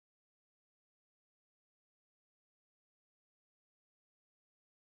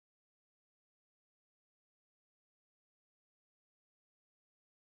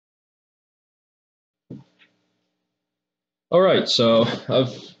All right, so I've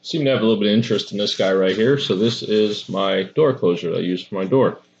seemed to have a little bit of interest in this guy right here. So this is my door closure that I use for my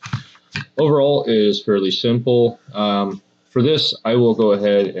door. Overall, it is fairly simple. For this, I will go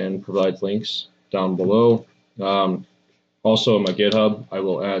ahead and provide links down below. Also, in my GitHub, I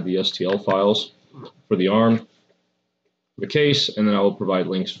will add the STL files for the arm, the case, and then I will provide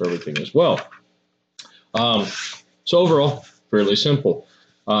links for everything as well. So overall, fairly simple.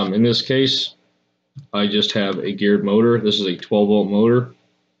 In this case, I just have a geared motor. This is a 12-volt motor.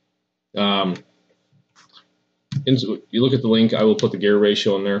 You look at the link, I will put the gear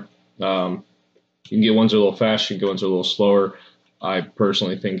ratio in there. You can get ones that are a little faster, you can get ones that are a little slower. I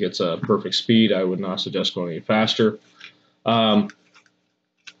personally think it's a perfect speed. I would not suggest going any faster. I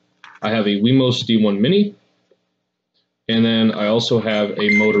have a Wemos D1 Mini, and then I also have a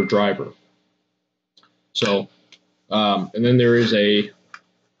motor driver. So, and then there is a,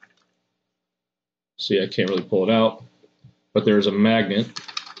 see, I can't really pull it out, but there's a magnet.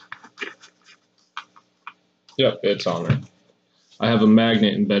 Yep, it's on there. I have a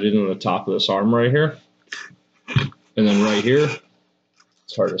magnet embedded in the top of this arm right here. And then right here,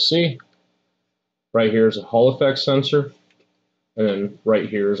 it's hard to see, right here is a Hall effect sensor. And then right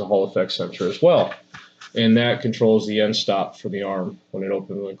here is a Hall effect sensor as well. And that controls the end stop for the arm when it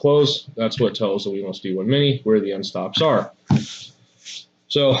opens and closes. That's what tells the Wemos D1 Mini where the end stops are.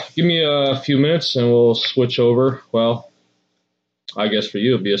 So give me a few minutes and we'll switch over. Well, I guess for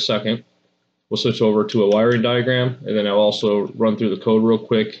you it'll be a second. We'll switch over to a wiring diagram, and then I'll also run through the code real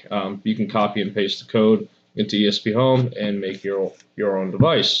quick. You can copy and paste the code into ESPHome and make your own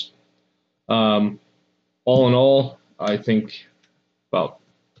device. All in all, I think about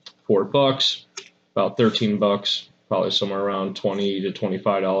 $4, about $13, probably somewhere around $20 to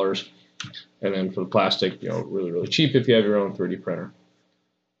 $25. And then for the plastic, really cheap if you have your own 3D printer.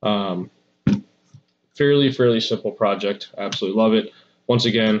 Fairly simple project. Absolutely love it. Once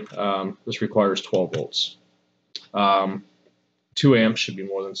again, this requires 12 volts. 2 amps should be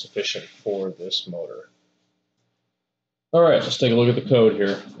more than sufficient for this motor. All right, let's take a look at the code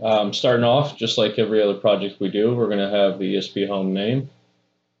here. Starting off, just like every other project we do, we're going to have the ESPHome name.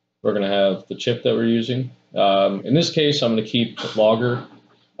 We're going to have the chip that we're using. In this case, I'm going to keep logger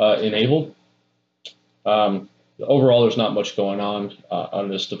enabled. Overall, there's not much going on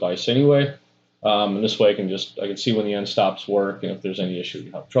this device anyway. And this way I can see when the end stops work, and if there's any issue,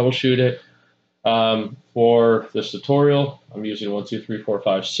 you have to troubleshoot it. For this tutorial, I'm using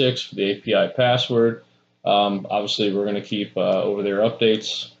 12345 for the API password. Obviously, we're going to keep over there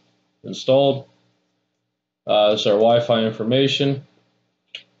updates installed. This is our Wi-Fi information.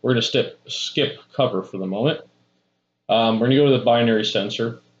 We're going to skip cover for the moment. We're going to go to the binary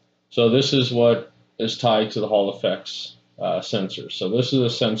sensor. So this is what is tied to the Hall effects sensor. So this is a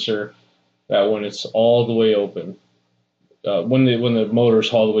sensor that when it's all the way open, when the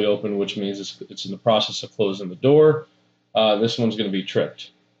motor's all the way open, which means it's in the process of closing the door, this one's going to be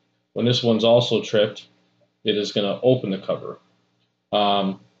tripped. When this one's also tripped, it is going to open the cover.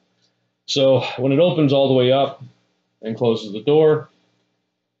 So when it opens all the way up and closes the door,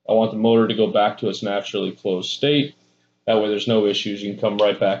 I want the motor to go back to its naturally closed state. That way there's no issues. You can come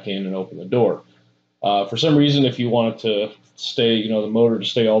right back in and open the door. For some reason, if you want it to stay, the motor to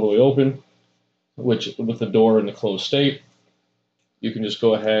stay all the way open, which with the door in the closed state, you can just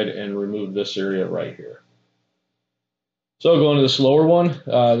go ahead and remove this area right here. So going to this lower one,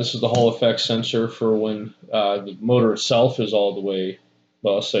 this is the Hall effect sensor for when the motor itself is all the way,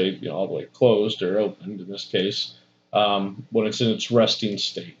 well, say all the way closed or opened in this case, when it's in its resting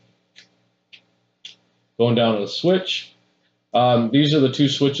state. Going down to the switch, these are the two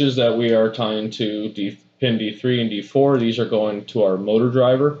switches that we are tying to pin D3 and D4. These are going to our motor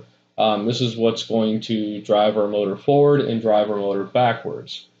driver. This is what's going to drive our motor forward and drive our motor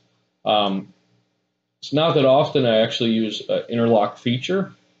backwards. It's not that often I actually use an interlock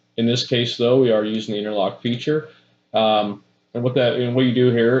feature. In this case, though, we are using the interlock feature. And what you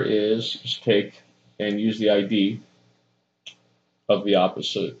do here is just take and use the ID of the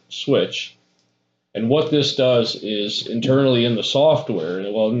opposite switch. And what this does is internally in the software,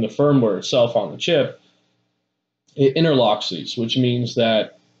 well, in the firmware itself on the chip, it interlocks these, which means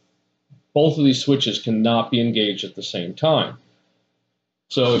that both of these switches cannot be engaged at the same time.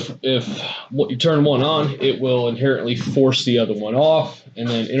 So if you turn one on, it will inherently force the other one off, and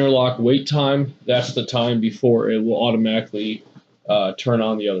then interlock wait time, that's the time before it will automatically turn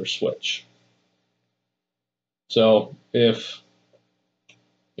on the other switch. So if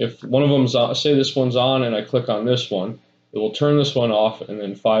one of them's on, say this one's on and I click on this one, it will turn this one off, and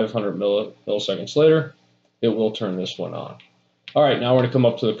then 500 milliseconds later, it will turn this one on. All right, now we're going to come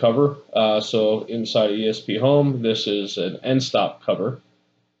up to the cover. So inside ESPHome, this is an end stop cover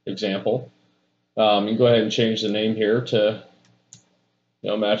example. You can go ahead and change the name here to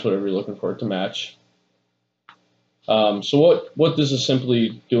match whatever you're looking for it to match. So what this is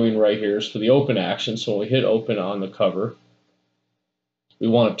simply doing right here is for the open action. So when we hit open on the cover, we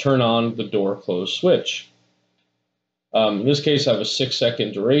want to turn on the door close switch. In this case, I have a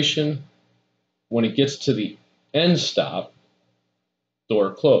 6-second duration. When it gets to the end stop,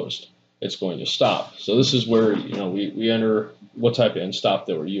 door closed, it's going to stop. So this is where we enter what type of end stop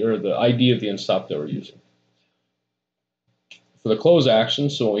that we're using, or the ID of the end stop that we're using. For the close action,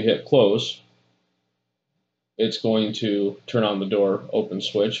 so when we hit close, it's going to turn on the door open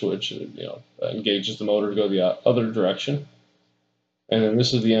switch, which engages the motor to go the other direction. And then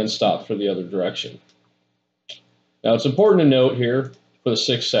this is the end stop for the other direction. Now it's important to note here for the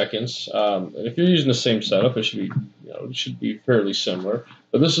 6 seconds, and if you're using the same setup, it should be fairly similar.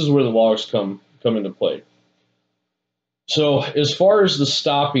 But this is where the logs come into play. So as far as the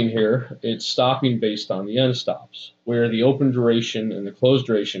stopping here, it's stopping based on the end stops. Where the open duration and the closed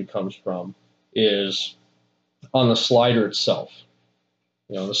duration comes from is on the slider itself.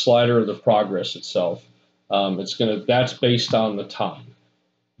 The slider of the progress itself. That's based on the time,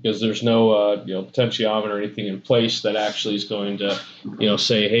 because there's no potentiometer or anything in place that actually is going to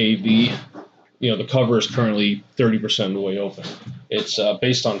say, hey, the cover is currently 30% of the way open. It's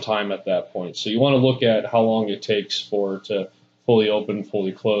based on time at that point. So you want to look at how long it takes for it to fully open,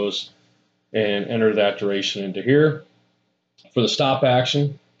 fully close, and enter that duration into here. For the stop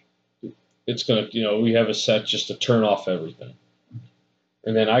action, it's going to, we have a set just to turn off everything.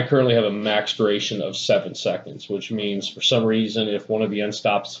 And then I currently have a max duration of 7 seconds, which means for some reason, if one of the end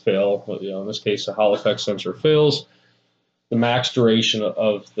stops fail, in this case, the Hall effect sensor fails, the max duration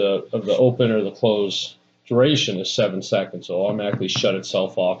of the open or the close duration is 7 seconds. So it'll automatically shut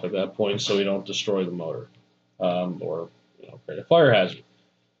itself off at that point, so we don't destroy the motor or create a fire hazard.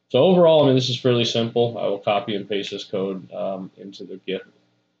 So overall, I mean, this is fairly simple. I will copy and paste this code into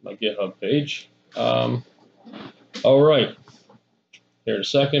my GitHub page. All right. Here in a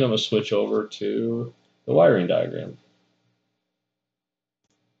second, I'm going to switch over to the wiring diagram.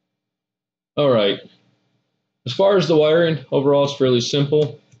 All right. As far as the wiring, overall, it's fairly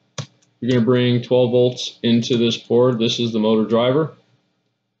simple. You're going to bring 12 volts into this board. This is the motor driver.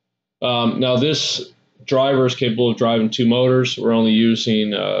 Now, this driver is capable of driving 2 motors. We're only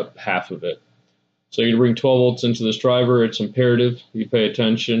using half of it. So you're going to bring 12 volts into this driver. It's imperative you pay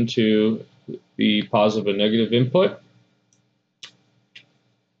attention to the positive and negative input.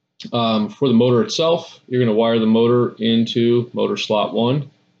 For the motor itself, you're going to wire the motor into motor slot 1.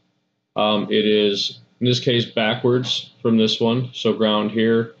 It is, in this case, backwards from this one. So ground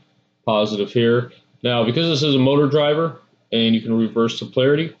here, positive here. Now, because this is a motor driver and you can reverse the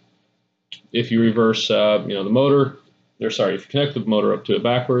polarity, if you reverse, the motor, if you connect the motor up to it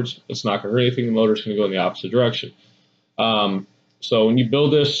backwards, it's not going to hurt anything. The motor is going to go in the opposite direction. So when you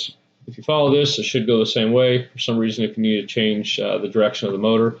build this, if you follow this, it should go the same way. For some reason, if you need to change the direction of the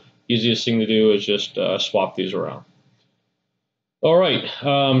motor, easiest thing to do is just swap these around. All right,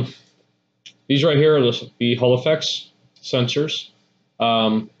 these right here are the Hall effects sensors.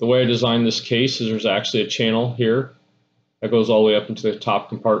 The way I designed this case is there's actually a channel here that goes all the way up into the top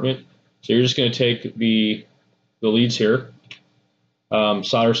compartment. So you're just going to take the leads here,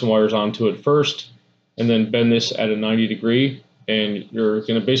 solder some wires onto it first, and then bend this at a 90 degree. And you're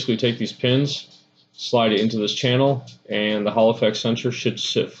going to basically take these pins, slide it into this channel, and the Hall effect sensor should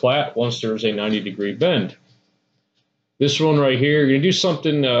sit flat once there's a 90 degree bend. This one right here, you're going to do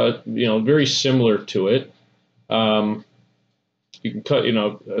something very similar to it. You can cut,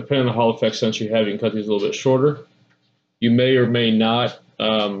 depending on the Hall effect sensor you have, you can cut these a little bit shorter. You may or may not.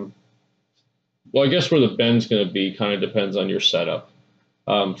 Well, I guess where the bend's going to be kind of depends on your setup.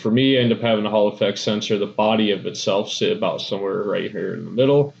 For me, I end up having a Hall effect sensor, the body of itself, sit about somewhere right here in the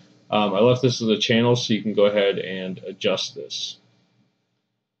middle. I left this as a channel so you can go ahead and adjust this.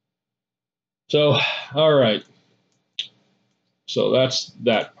 So, all right. So that's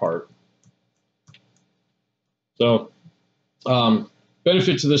that part. So,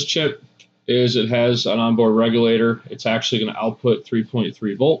 benefit to this chip is it has an onboard regulator. It's actually going to output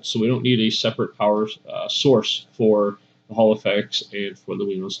 3.3 volts, so we don't need a separate power source for the Hall effects and for the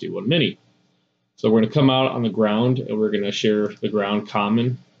Wemos D1 Mini. So we're going to come out on the ground, and we're going to share the ground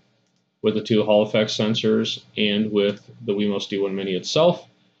common with the 2 Hall effects sensors and with the Wemos D1 Mini itself.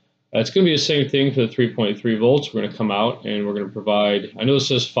 It's going to be the same thing for the 3.3 volts. We're going to come out and we're going to provide, I know this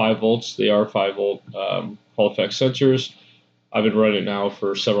says 5 volts. They are 5 volt Hall effects sensors. I've been running it now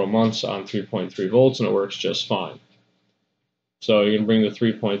for several months on 3.3 volts and it works just fine. So you're going to bring the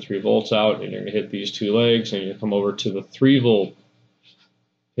 3.3 volts out, and you're going to hit these two legs, and you're going to come over to the 3 volt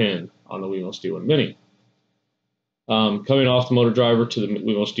pin on the Wemos D1 Mini. Coming off the motor driver to the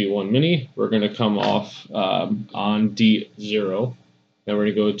Wemos D1 Mini, we're going to come off on D0, and we're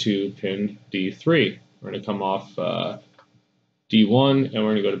going to go to pin D3. We're going to come off D1, and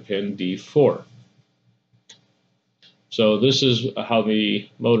we're going to go to pin D4. So this is how the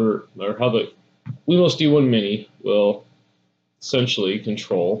motor, or how the Wemos D1 Mini will essentially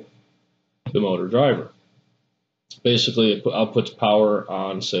control the motor driver. Basically, it outputs power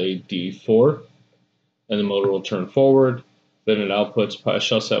on, say, D4, and the motor will turn forward. Then it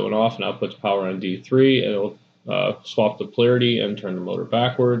shuts that one off and outputs power on D3, and it'll swap the polarity and turn the motor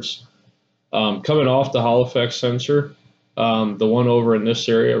backwards. Coming off the Hall effect sensor, the one over in this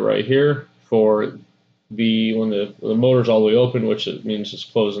area right here, for when the motor's all the way open, which it means it's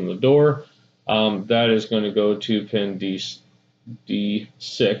closing the door, that is going to go to pin D6.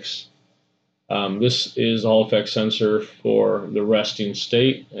 This is the Hall effect sensor for the resting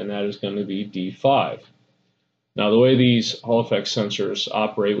state, and that is going to be D5. Now, the way these Hall effect sensors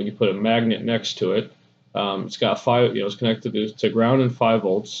operate, when you put a magnet next to it, it's got it's connected to ground and 5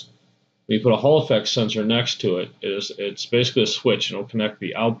 volts. When you put a Hall effect sensor next to it, it's basically a switch, and it'll connect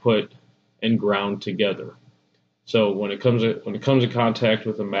the output and ground together. So when it comes in contact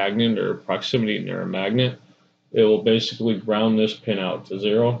with a magnet or proximity near a magnet, it will basically ground this pin out to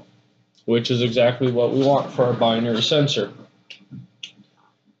 0, which is exactly what we want for our binary sensor.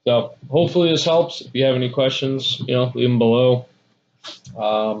 So hopefully this helps. If you have any questions, leave them below.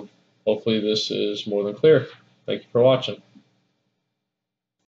 Hopefully this is more than clear. Thank you for watching.